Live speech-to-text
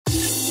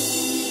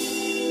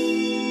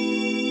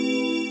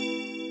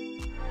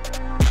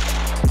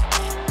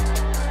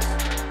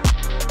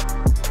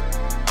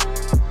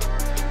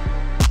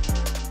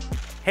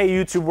Hey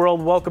YouTube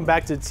world, welcome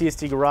back to the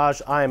TST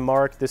Garage. I am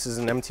Mark, this is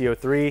an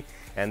MT-03,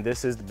 and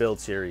this is the build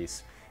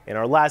series. In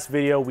our last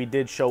video, we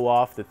did show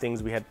off the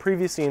things we had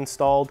previously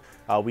installed.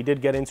 We did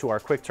get into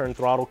our quick turn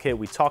throttle kit.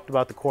 We talked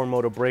about the Core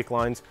Moto brake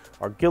lines,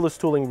 our Gillis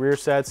tooling rear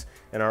sets,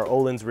 and our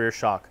Öhlins rear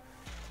shock.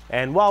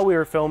 And while we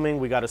were filming,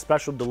 we got a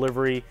special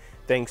delivery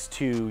thanks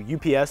to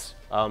UPS.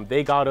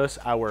 They got us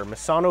our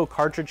Misano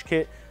Cartridge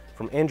Kit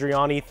from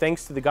Andreani.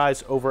 Thanks to the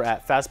guys over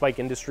at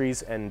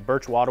TSTindustries and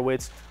Birch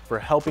Wadowitz for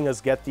helping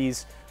us get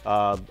these,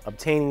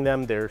 obtaining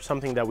them. They're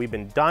something that we've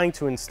been dying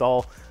to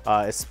install,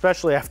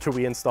 especially after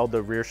we installed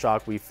the rear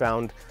shock. We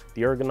found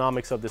the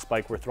ergonomics of this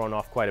bike were thrown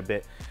off quite a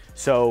bit.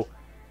 So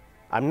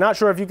I'm not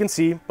sure if you can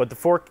see, but the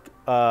fork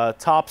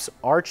tops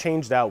are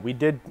changed out. We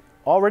did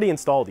already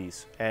install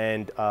these,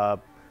 and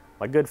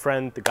my good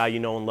friend, the guy you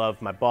know and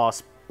love, my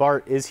boss,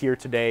 Bart, is here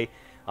today.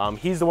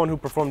 He's the one who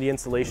performed the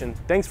installation.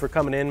 Thanks for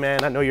coming in,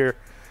 man. I know you're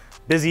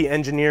busy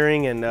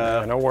engineering and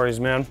yeah, no worries,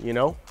 man. You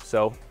know,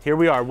 so here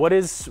we are. What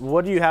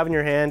do you have in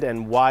your hand,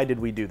 and why did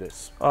we do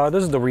this?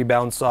 This is the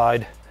rebound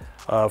side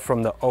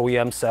from the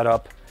OEM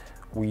setup.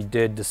 We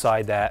did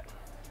decide that,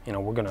 you know,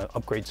 we're gonna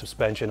upgrade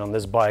suspension on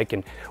this bike,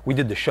 and we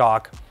did the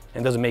shock.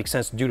 And it doesn't make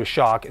sense to do the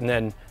shock and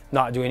then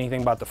not do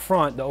anything about the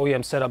front. The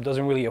OEM setup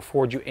doesn't really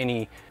afford you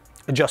any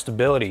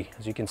adjustability.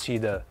 As you can see,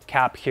 the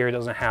cap here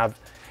doesn't have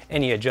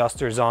any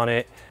adjusters on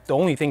it. The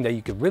only thing that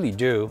you could really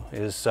do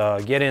is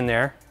get in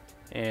there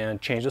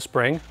and change the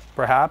spring,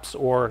 perhaps,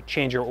 or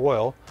change your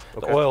oil.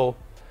 Okay. The oil,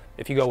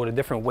 if you go with a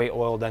different weight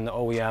oil than the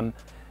OEM,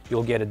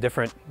 you'll get a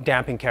different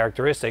damping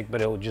characteristic,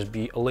 but it will just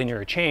be a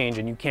linear change,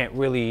 and you can't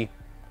really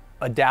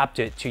adapt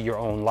it to your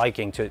own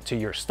liking, to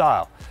your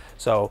style.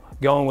 So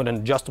going with an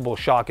adjustable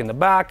shock in the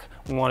back,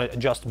 we wanted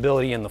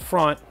adjustability in the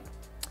front.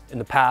 In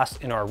the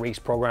past, in our race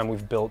program,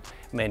 we've built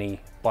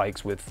many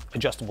bikes with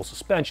adjustable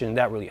suspension.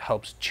 That really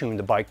helps tune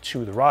the bike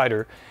to the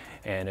rider.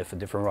 And if a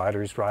different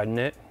rider is riding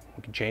it,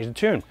 we can change the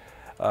tune.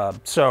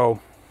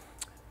 So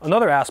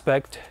another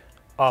aspect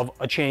of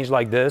a change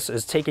like this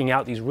is taking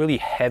out these really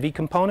heavy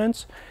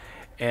components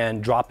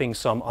and dropping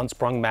some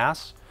unsprung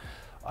mass.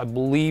 I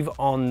believe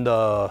on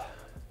the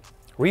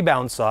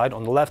rebound side,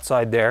 on the left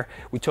side there,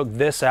 we took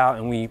this out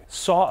and we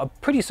saw a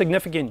pretty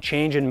significant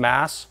change in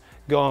mass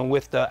going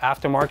with the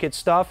aftermarket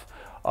stuff.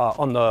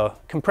 On the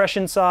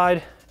compression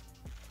side,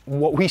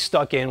 what we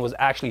stuck in was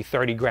actually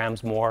 30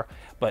 grams more,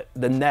 but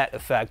the net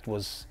effect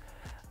was,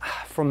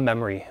 from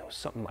memory, it was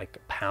something like a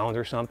pound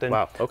or something.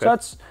 Wow, okay.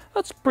 So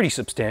that's pretty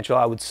substantial,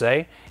 I would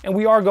say. And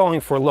we are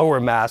going for lower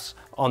mass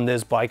on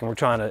this bike, and we're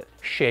trying to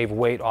shave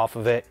weight off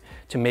of it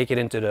to make it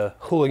into the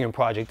hooligan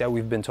project that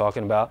we've been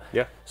talking about.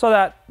 Yeah. So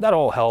that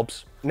all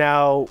helps.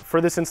 Now,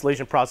 for this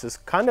installation process,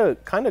 kind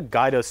of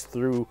guide us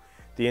through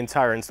the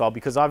entire install,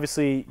 because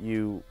obviously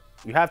you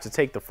have to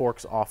take the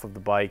forks off of the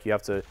bike, you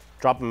have to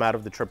drop them out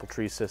of the triple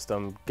tree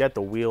system, get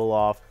the wheel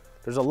off.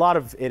 There's a lot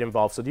of it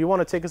involved. So do you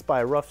want to take us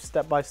by a rough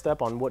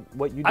step-by-step on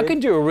what you did? I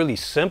could do a really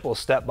simple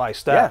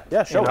step-by-step.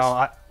 Yeah, show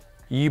us.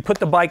 You put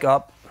the bike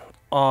up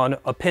on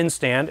a pin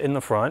stand in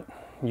the front,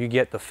 you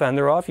get the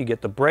fender off, you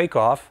get the brake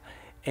off,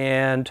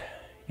 and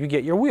you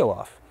get your wheel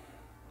off.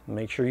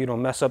 Make sure you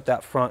don't mess up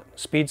that front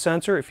speed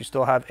sensor. If you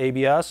still have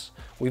ABS,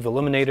 we've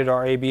eliminated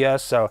our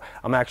ABS, so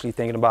I'm actually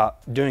thinking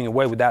about doing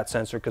away with that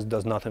sensor because it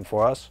does nothing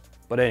for us.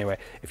 But anyway,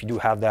 if you do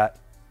have that,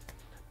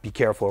 be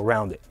careful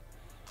around it.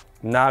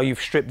 Now you've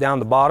stripped down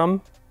the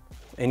bottom,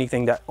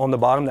 anything that on the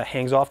bottom that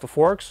hangs off the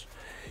forks.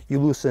 You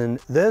loosen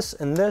this,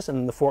 and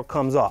the fork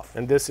comes off.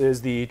 And this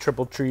is the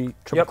triple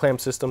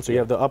clamp system, so you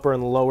have the upper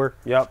and the lower.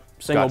 Yep,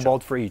 single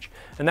bolt for each.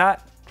 And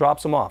that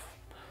drops them off.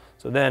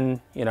 So then,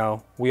 you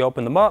know, we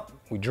open them up,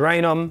 we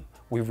drain them,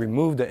 we've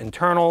removed the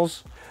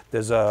internals.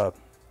 There's a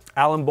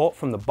Allen bolt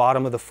from the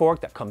bottom of the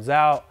fork that comes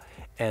out,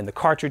 and the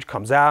cartridge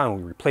comes out, and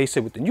we replace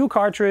it with the new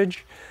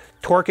cartridge,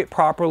 torque it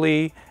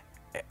properly,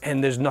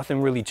 and there's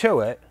nothing really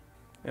to it.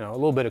 You know, a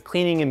little bit of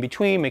cleaning in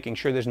between, making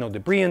sure there's no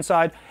debris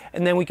inside,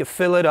 and then we can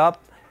fill it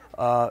up,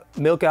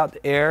 milk out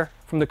the air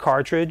from the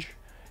cartridge,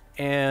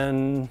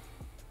 and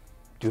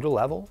do the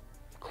level,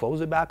 close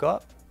it back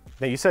up.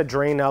 Now you said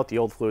drain out the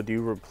old fluid. Do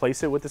you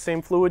replace it with the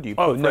same fluid? Do you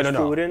put fresh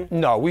fluid in?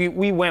 No, we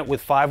went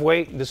with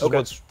 5-weight. This is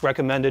what's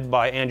recommended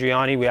by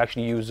Andreani. We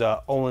actually use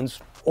Öhlins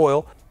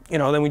oil. You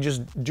know, then we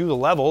just do the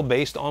level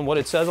based on what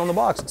it says on the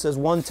box. It says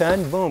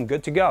 110, boom,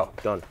 good to go.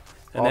 Done.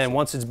 And then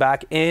once it's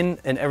back in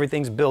and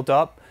everything's built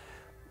up,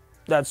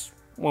 that's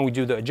when we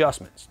do the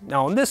adjustments.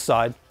 Now on this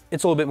side,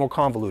 it's a little bit more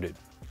convoluted.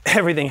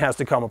 Everything has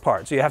to come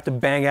apart. So you have to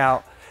bang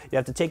out, you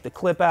have to take the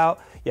clip out,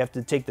 you have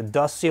to take the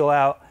dust seal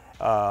out,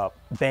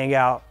 bang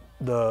out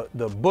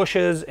the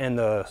bushes and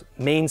the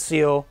main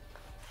seal,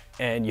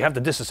 and you have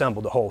to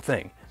disassemble the whole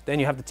thing. Then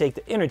you have to take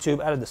the inner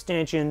tube out of the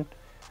stanchion,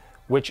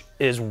 which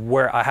is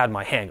where I had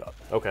my hang up.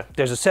 Okay.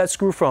 There's a set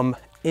screw from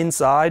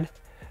inside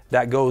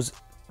that goes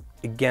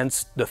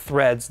against the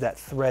threads that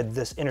thread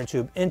this inner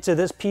tube into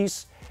this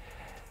piece,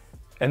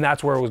 and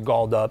that's where it was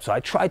galled up. So I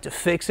tried to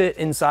fix it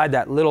inside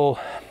that little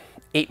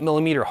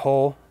 8mm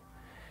hole.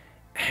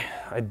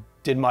 I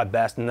did my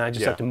best, and then I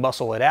just have to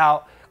muscle it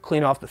out,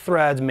 clean off the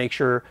threads, make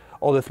sure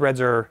all the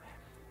threads are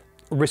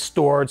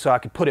restored so I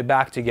could put it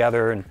back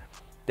together, and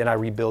then I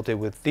rebuilt it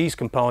with these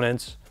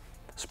components.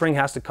 Spring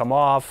has to come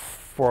off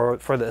for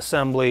the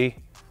assembly.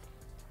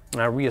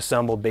 And I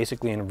reassembled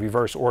basically in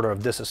reverse order of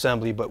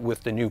disassembly, but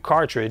with the new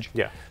cartridge.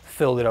 Yeah.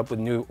 Filled it up with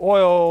new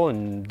oil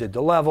and did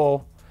the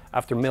level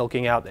after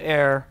milking out the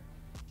air,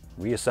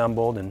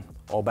 reassembled and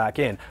all back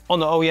in. On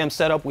the OEM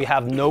setup, we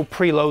have no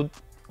preload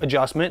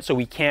adjustment, so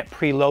we can't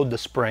preload the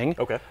spring.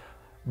 Okay.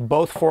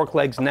 Both fork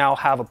legs now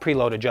have a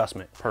preload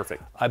adjustment.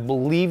 Perfect. I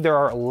believe there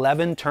are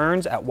 11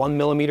 turns at 1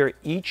 millimeter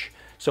each,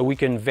 so we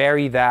can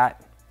vary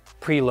that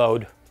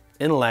preload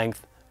in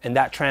length, and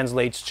that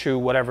translates to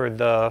whatever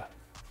the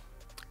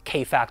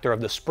K factor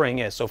of the spring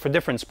is. So for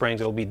different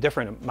springs, it'll be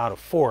different amount of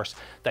force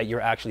that you're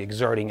actually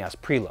exerting as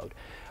preload.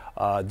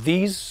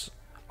 These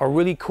are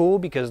really cool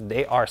because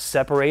they are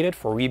separated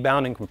for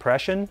rebound and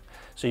compression,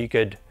 so you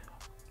could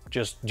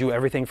just do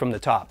everything from the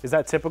top. Is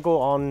that typical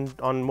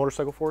on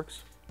motorcycle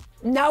forks?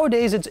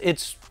 Nowadays,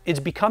 it's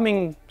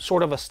becoming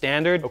sort of a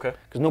standard. Okay.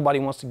 Because nobody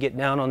wants to get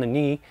down on the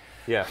knee.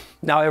 Yeah.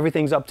 Now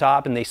everything's up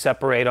top and they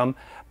separate them.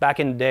 Back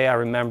in the day, I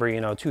remember,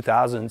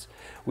 2000s,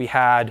 we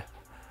had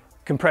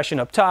compression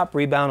up top,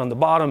 rebound on the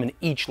bottom, and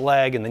each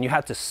leg, and then you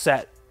had to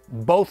set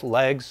both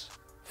legs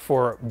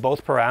for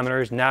both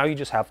parameters. Now you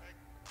just have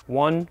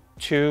 1,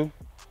 2,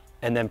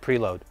 and then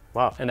preload.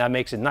 Wow. And that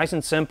makes it nice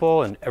and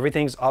simple, and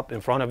everything's up in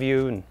front of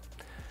you. And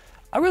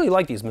I really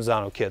like these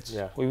Misano kits.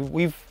 Yeah.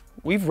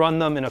 We've run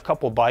them in a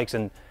couple bikes,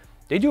 and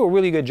they do a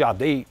really good job.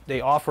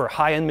 They offer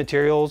high-end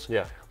materials,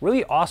 yeah,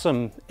 really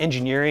awesome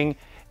engineering,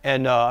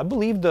 and I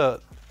believe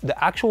the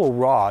actual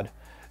rod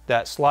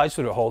that slides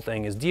through the whole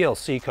thing is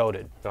DLC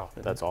coated. Oh,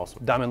 that's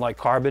awesome. Diamond-like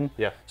carbon.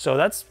 Yeah. So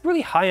that's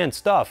really high-end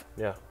stuff.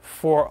 Yeah.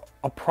 For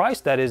a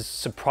price that is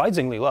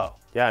surprisingly low.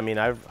 Yeah, I mean,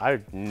 I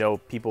know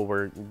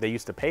people they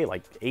used to pay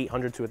like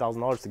 $800 to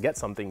 $1,000 to get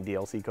something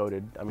DLC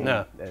coated. I mean,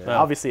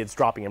 obviously it's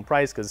dropping in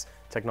price because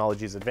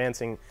technology is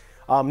advancing.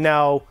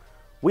 Now,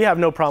 we have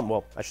no problem,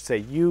 well, I should say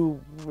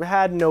you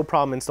had no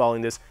problem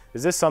installing this.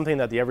 Is this something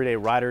that the everyday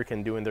rider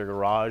can do in their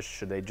garage?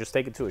 Should they just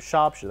take it to a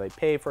shop? Should they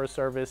pay for a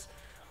service?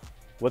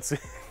 Give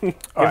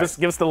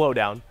us the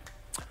lowdown.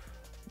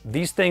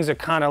 These things are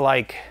kind of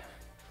like,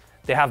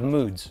 they have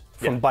moods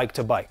from bike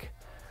to bike.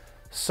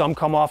 Some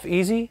come off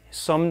easy,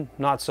 some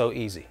not so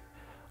easy.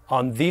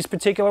 On these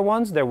particular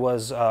ones, there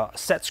was a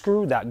set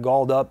screw that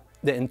galled up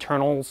the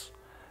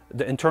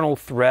internal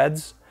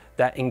threads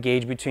that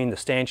engage between the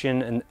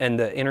stanchion and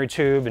the inner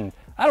tube, and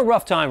I had a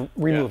rough time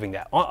removing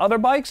that. On other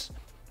bikes,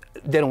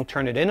 they don't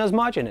turn it in as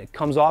much and it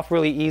comes off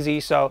really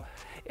easy, so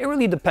it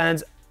really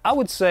depends. I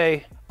would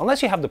say,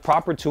 unless you have the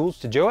proper tools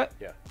to do it,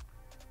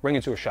 bring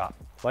it to a shop.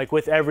 Like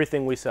with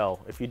everything we sell,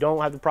 if you don't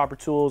have the proper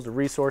tools, the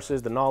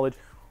resources, the knowledge,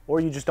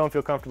 or you just don't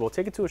feel comfortable,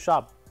 take it to a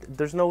shop.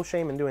 There's no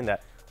shame in doing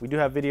that. We do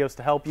have videos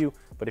to help you,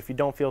 but if you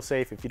don't feel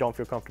safe, if you don't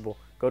feel comfortable,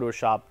 go to a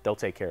shop, they'll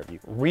take care of you.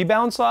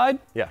 Rebound side,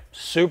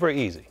 super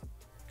easy.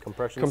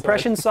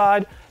 Compression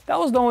side, that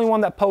was the only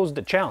one that posed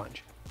the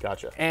challenge.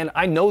 Gotcha. And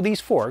I know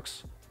these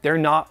forks, they're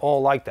not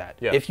all like that.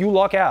 Yeah. If you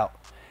luck out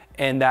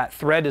and that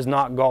thread is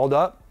not galled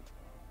up,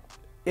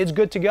 it's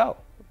good to go.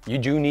 You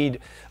do need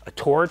a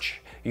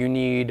torch, you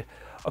need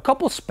a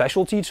couple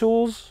specialty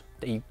tools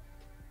that you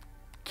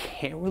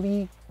can't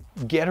really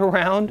get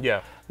around.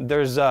 Yeah.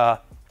 There's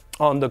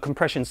on the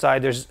compression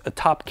side, there's a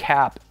top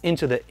cap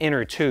into the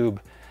inner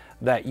tube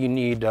that you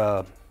need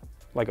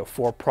like a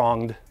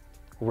 4-pronged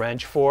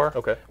wrench for,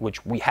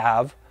 which we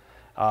have.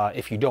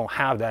 If you don't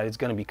have that, it's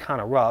gonna be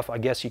kind of rough. I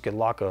guess you could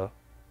lock a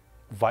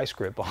vice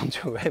grip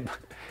onto it.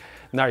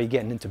 Now you're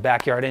getting into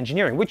backyard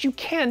engineering, which you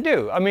can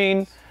do. I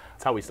mean,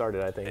 that's how we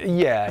started, I think.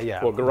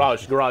 Yeah. Well,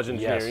 garage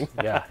engineering.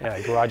 Yes.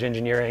 yeah, garage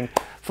engineering,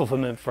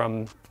 fulfillment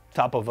from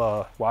top of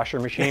a washer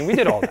machine. We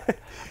did all that.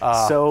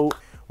 So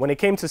when it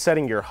came to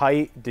setting your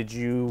height, did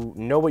you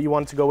know what you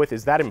wanted to go with?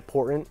 Is that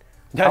important?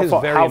 That is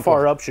very important. How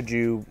far up should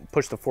you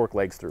push the fork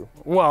legs through?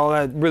 Well,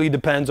 that really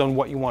depends on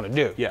what you want to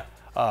do. Yeah.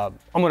 I'm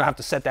gonna have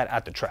to set that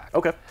at the track.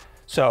 Okay.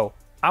 So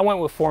I went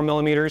with 4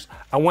 millimeters.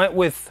 I went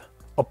with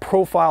a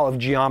profile of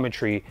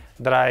geometry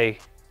that I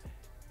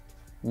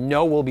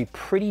know will be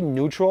pretty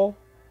neutral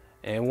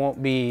and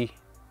won't be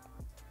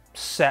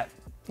set,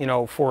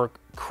 for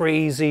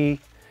crazy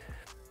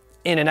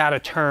in and out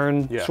of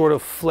turn, sort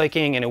of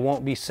flicking, and it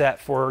won't be set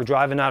for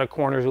driving out of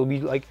corners. It'll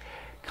be like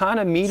kind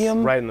of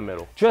medium. Right in the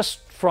middle.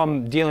 Just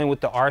from dealing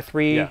with the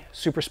R3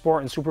 Super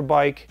Sport and Super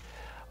Bike,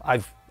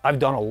 I've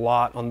done a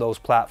lot on those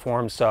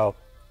platforms, so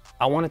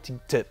I wanted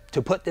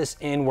to put this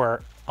in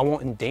where I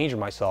won't endanger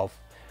myself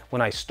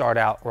when I start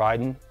out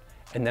riding,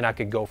 and then I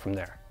could go from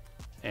there.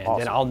 And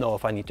then I'll know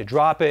if I need to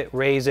drop it,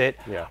 raise it.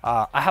 Yeah.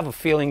 I have a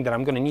feeling that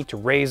I'm gonna need to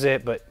raise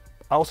it, but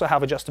I also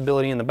have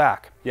adjustability in the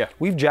back. Yeah.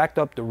 We've jacked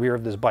up the rear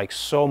of this bike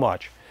so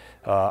much.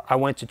 I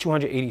went to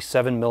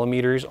 287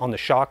 millimeters on the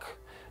shock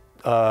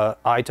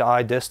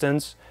eye-to-eye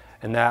distance,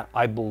 and that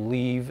I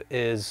believe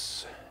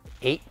is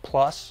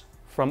 8+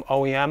 from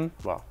OEM.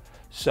 Wow.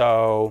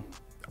 So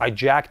I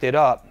jacked it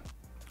up.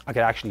 I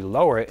could actually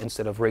lower it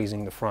instead of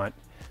raising the front.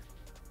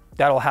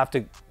 That'll have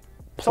to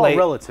It's all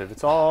relative.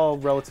 It's all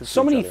relative.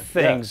 So many to each other.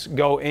 things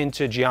go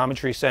into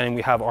geometry setting.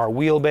 We have our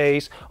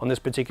wheelbase. On this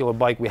particular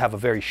bike, we have a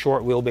very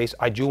short wheelbase.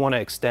 I do want to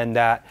extend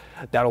that.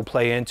 That'll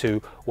play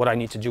into what I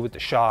need to do with the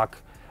shock,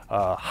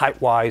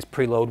 height-wise,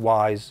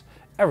 preload-wise,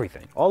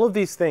 everything. All of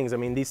these things, I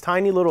mean, these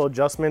tiny little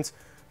adjustments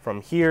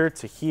from here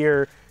to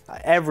here,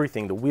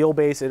 everything, the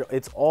wheelbase,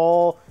 it's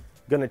all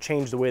gonna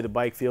change the way the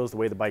bike feels, the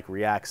way the bike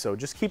reacts. So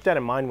just keep that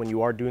in mind when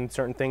you are doing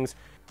certain things.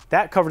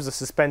 That covers the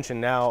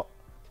suspension. Now,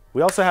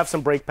 we also have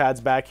some brake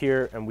pads back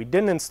here, and we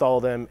didn't install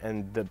them,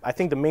 and I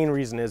think the main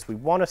reason is we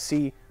wanna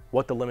see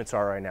what the limits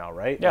are right now,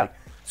 right? Yeah.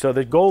 So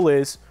the goal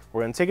is,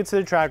 we're gonna take it to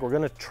the track, we're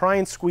gonna try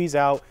and squeeze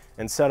out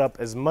and set up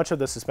as much of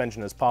the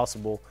suspension as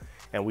possible.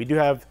 And we do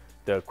have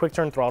the quick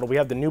turn throttle, we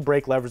have the new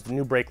brake levers, the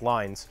new brake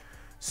lines.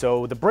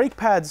 So the brake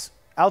pads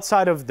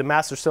outside of the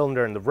master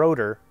cylinder and the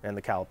rotor and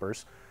the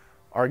calipers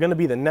are gonna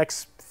be the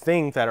next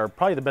thing that are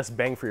probably the best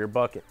bang for your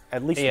buck,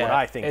 at least what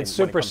I think. It's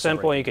super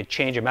simple, you could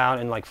change them out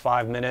in like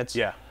 5 minutes.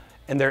 Yeah.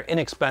 And they're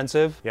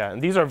inexpensive. Yeah,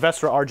 and these are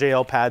Vestra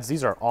RJL pads.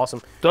 These are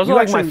awesome. Those are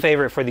like my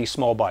favorite for these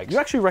small bikes. You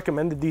actually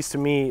recommended these to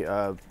me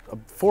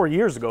 4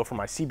 years ago for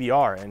my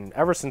CBR, and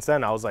ever since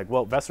then I was like,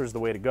 well, Vestra's the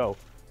way to go.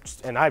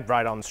 And I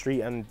ride on the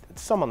street and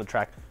some on the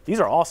track. These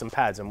are awesome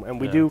pads, and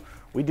we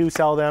do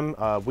sell them.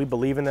 We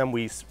believe in them.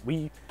 We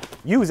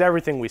use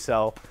everything we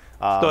sell.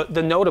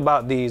 The note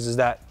about these is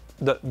that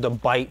the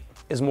bite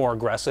is more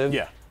aggressive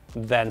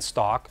than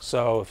stock.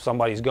 So if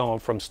somebody's going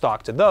from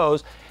stock to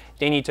those,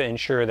 they need to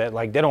ensure that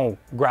like they don't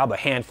grab a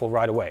handful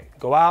right away.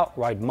 Go out,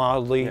 ride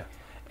mildly.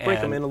 Break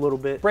them in a little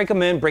bit. Break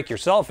them in, break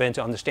yourself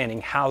into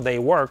understanding how they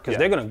work, because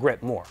they're gonna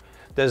grip more.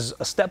 There's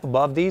a step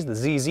above these, the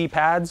ZZ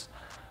pads.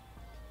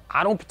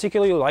 I don't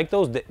particularly like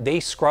those. They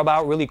scrub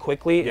out really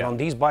quickly, and on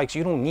these bikes,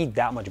 you don't need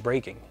that much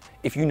braking.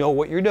 If you know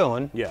what you're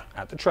doing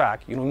at the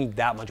track, you don't need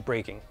that much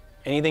braking.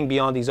 Anything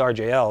beyond these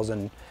RJLs,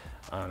 and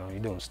I don't know, you're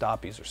doing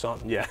stoppies or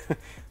something. Yeah.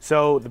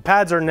 So the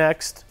pads are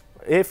next.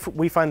 If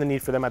we find the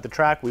need for them at the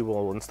track, we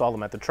will install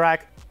them at the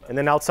track. And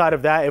then outside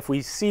of that, if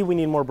we see we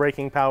need more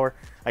braking power,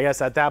 I guess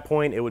at that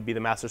point, it would be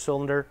the master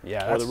cylinder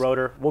or the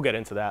rotor. We'll get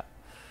into that.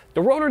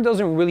 The rotor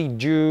doesn't really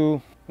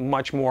do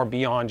much more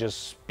beyond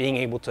just being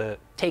able to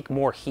take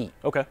more heat.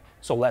 Okay.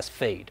 So less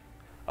fade.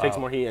 Takes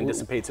more heat and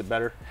dissipates it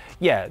better.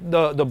 Yeah,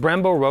 the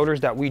Brembo rotors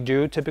that we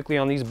do typically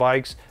on these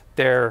bikes,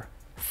 they're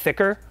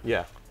thicker.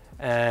 Yeah.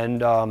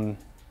 And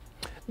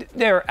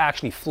they're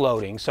actually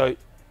floating. So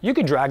you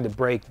could drag the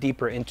brake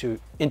deeper into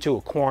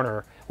a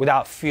corner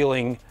without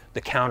feeling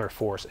the counter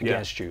force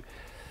against you,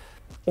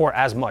 or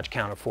as much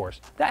counter force.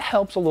 That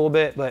helps a little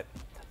bit, but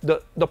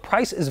the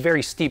price is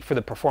very steep for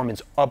the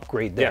performance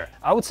upgrade there.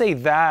 I would say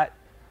that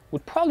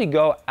would probably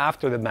go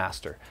after the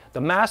Master. The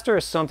Master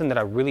is something that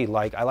I really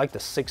like. I like the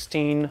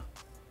 16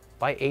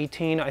 by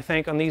 18, I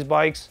think, on these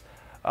bikes.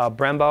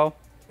 Brembo,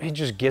 it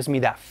just gives me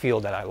that feel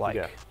that I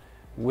like.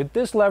 With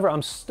this lever,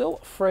 I'm still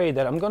afraid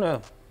that I'm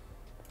gonna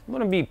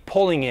be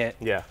pulling it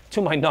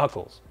to my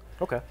knuckles.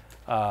 Okay.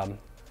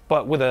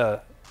 But with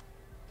a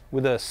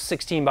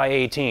 16 by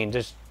 18,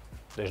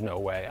 there's no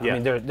way. I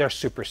mean, they're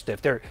super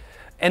stiff.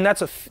 And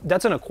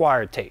that's an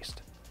acquired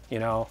taste. You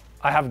know,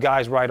 I have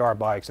guys ride our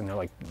bikes and they're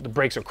like, the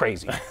brakes are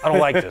crazy. I don't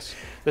like this.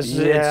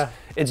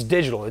 It's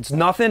digital. It's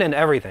nothing and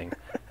everything.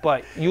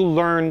 But you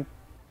learn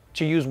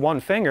to use one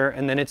finger,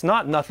 and then it's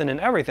not nothing and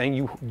everything.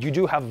 You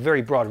do have a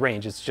very broad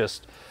range. It's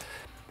just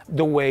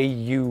the way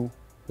you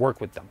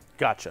work with them.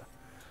 Gotcha.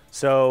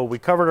 So we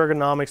covered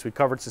ergonomics, we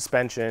covered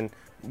suspension,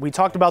 we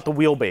talked about the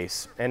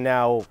wheelbase, and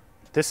now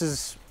this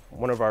is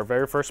one of our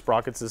very first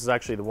sprockets. This is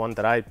actually the one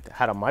that I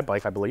had on my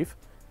bike, I believe.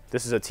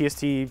 This is a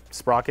TST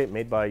sprocket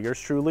made by yours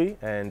truly,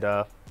 and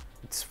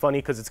it's funny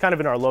because it's kind of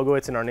in our logo,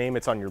 it's in our name,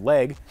 it's on your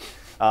leg.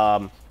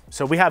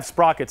 So we have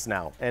sprockets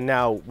now, and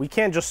now we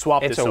can't just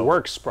swap this over. It's a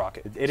work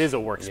sprocket. It is a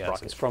work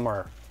sprocket. It's from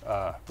our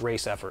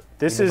race effort.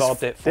 We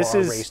developed it for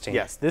our race team.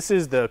 Yes, this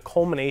is the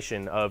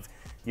culmination of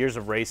years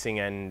of racing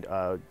and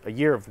a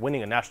year of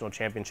winning a national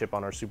championship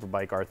on our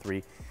Superbike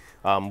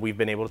R3. We've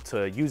been able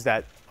to use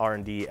that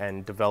R&D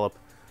and develop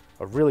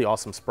a really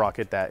awesome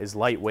sprocket that is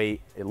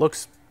lightweight. It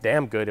looks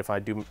damn good, if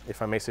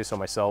I may say so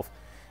myself,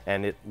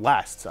 and it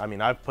lasts. I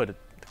mean, I've put a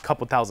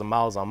couple thousand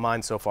miles on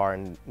mine so far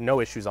and no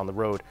issues on the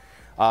road.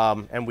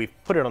 And we've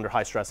put it under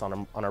high stress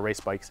on our race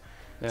bikes.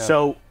 Yeah.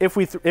 So if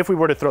we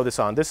were to throw this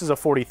on, this is a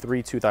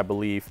 43 tooth, I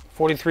believe.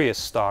 43 is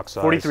stock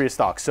size. 43 is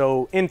stock.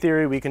 So in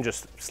theory, we can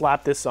just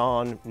slap this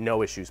on,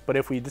 no issues. But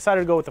if we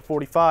decided to go with the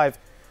 45,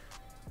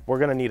 we're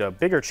gonna need a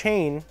bigger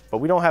chain, but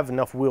we don't have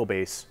enough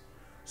wheelbase.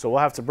 So we'll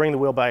have to bring the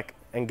wheel back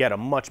and get a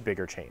much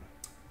bigger chain.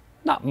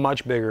 Not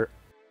much bigger.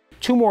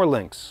 2 more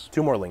links.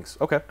 2 more links,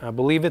 okay. I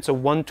believe it's a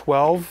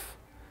 112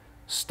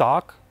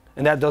 stock,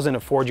 and that doesn't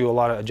afford you a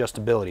lot of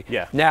adjustability.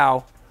 Yeah.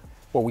 Now,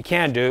 what we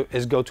can do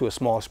is go to a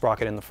smaller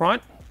sprocket in the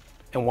front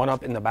and one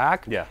up in the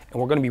back. Yeah.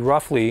 And we're gonna be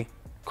roughly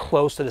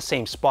close to the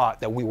same spot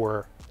that we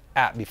were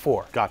at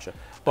before. Gotcha.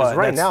 But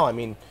right now, I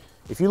mean,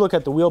 if you look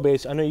at the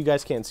wheelbase, I know you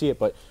guys can't see it,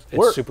 but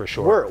it's super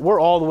short.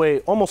 We're all the way,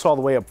 almost all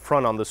the way up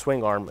front on the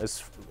swing arm.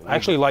 I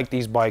actually like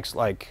these bikes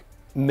like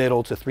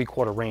middle to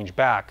 3/4 range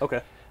back.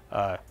 Okay.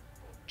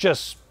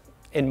 Just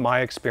in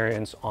my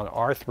experience on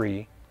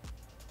R3,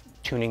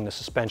 tuning the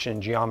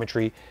suspension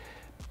geometry,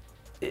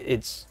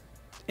 it's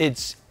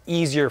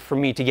easier for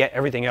me to get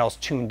everything else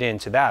tuned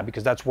into that,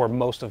 because that's where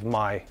most of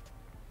my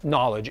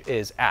knowledge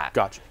is at.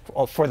 Gotcha.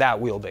 For that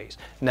wheelbase.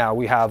 Now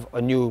we have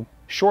a new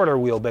shorter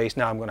wheelbase.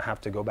 Now I'm going to have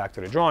to go back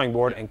to the drawing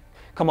board and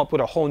come up with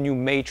a whole new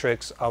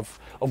matrix of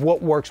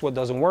what works, what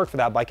doesn't work for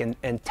that bike,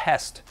 and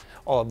test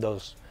all of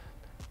those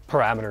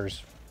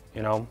parameters,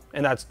 you know,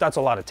 and that's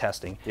a lot of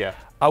testing. Yeah.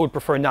 I would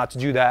prefer not to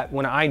do that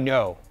when I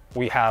know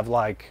we have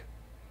like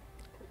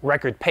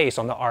record pace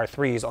on the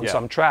R3s on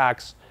some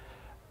tracks.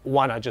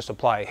 Why not just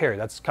apply it here?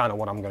 That's kind of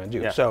what I'm going to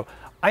do. Yeah. So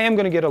I am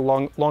going to get a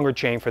longer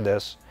chain for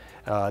this.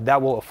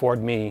 That will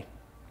afford me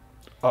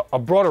a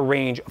broader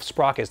range of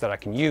sprockets that I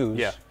can use.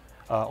 Yeah.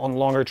 On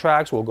longer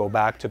tracks, we'll go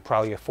back to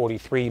probably a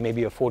 43,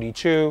 maybe a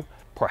 42,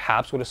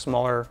 perhaps with a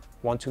smaller,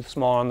 one tooth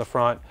smaller on the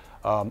front.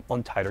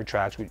 On tighter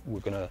tracks, we're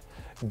going to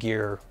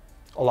gear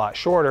a lot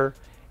shorter,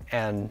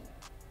 and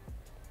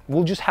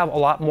we'll just have a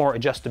lot more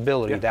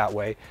adjustability that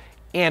way.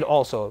 And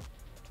also,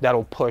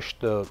 that'll push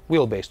the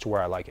wheelbase to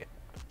where I like it.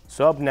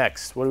 So up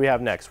next, what do we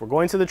have next? We're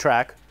going to the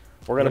track.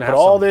 We're going to put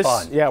all this,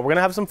 yeah, we're going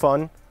to have some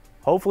fun.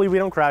 Hopefully we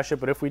don't crash it,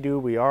 but if we do,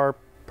 we are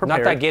prepared.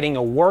 Not that getting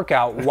a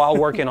workout while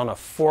working on a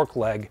fork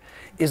leg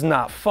is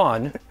not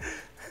fun.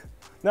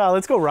 No,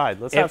 let's go ride.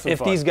 Let's have some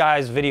fun. If these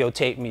guys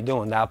videotape me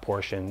doing that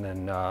portion,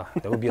 then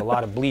there would be a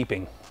lot of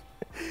bleeping.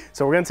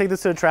 So we're going to take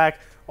this to the track.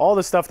 All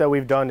the stuff that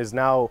we've done is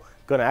now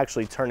going to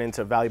actually turn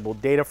into valuable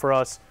data for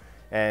us,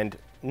 and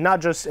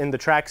not just in the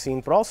track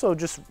scene, but also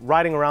just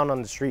riding around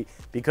on the street,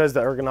 because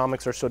the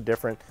ergonomics are so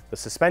different. The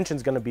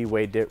suspension's going to be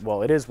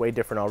well, it is way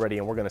different already,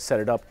 and we're going to set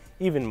it up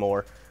even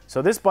more.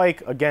 So this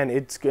bike, again,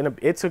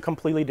 it's a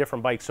completely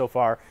different bike so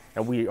far,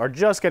 and we are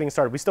just getting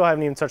started. We still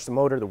haven't even touched the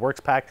motor, the works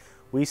pack.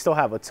 We still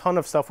have a ton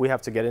of stuff we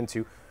have to get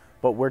into,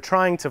 but we're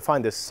trying to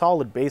find this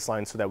solid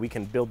baseline so that we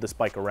can build this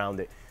bike around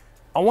it.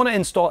 I want to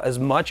install as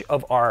much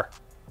of our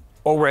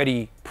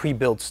already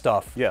pre-built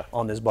stuff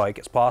on this bike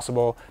as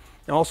possible,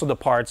 and also the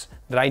parts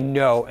that I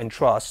know and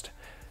trust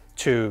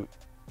to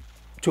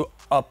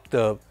up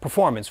the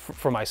performance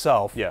for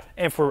myself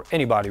and for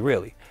anybody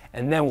really.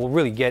 And then we'll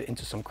really get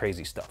into some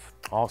crazy stuff.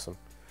 Awesome.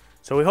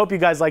 So we hope you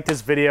guys like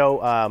this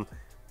video.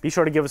 Be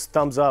sure to give us a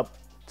thumbs up,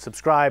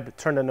 subscribe,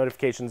 turn the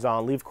notifications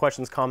on, leave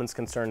questions, comments,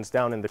 concerns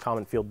down in the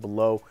comment field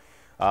below.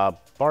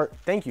 Bart,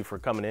 thank you for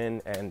coming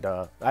in, and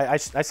I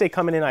say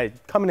coming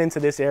into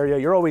this area.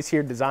 You're always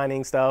here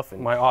designing stuff.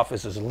 And my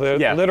office is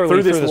literally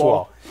through this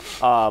wall.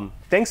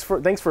 Thanks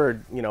for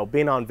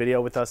being on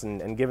video with us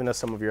and giving us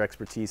some of your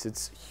expertise.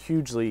 It's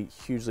hugely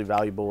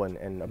valuable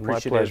and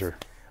appreciative. My pleasure.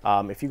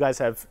 If you guys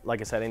have, like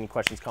I said, any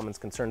questions, comments,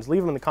 concerns,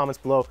 leave them in the comments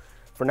below.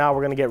 For now,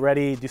 we're gonna get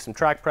ready, do some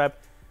track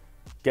prep,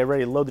 get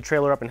ready to load the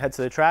trailer up and head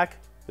to the track.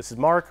 This is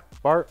Mark,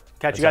 Bart.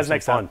 Catch you guys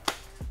next time.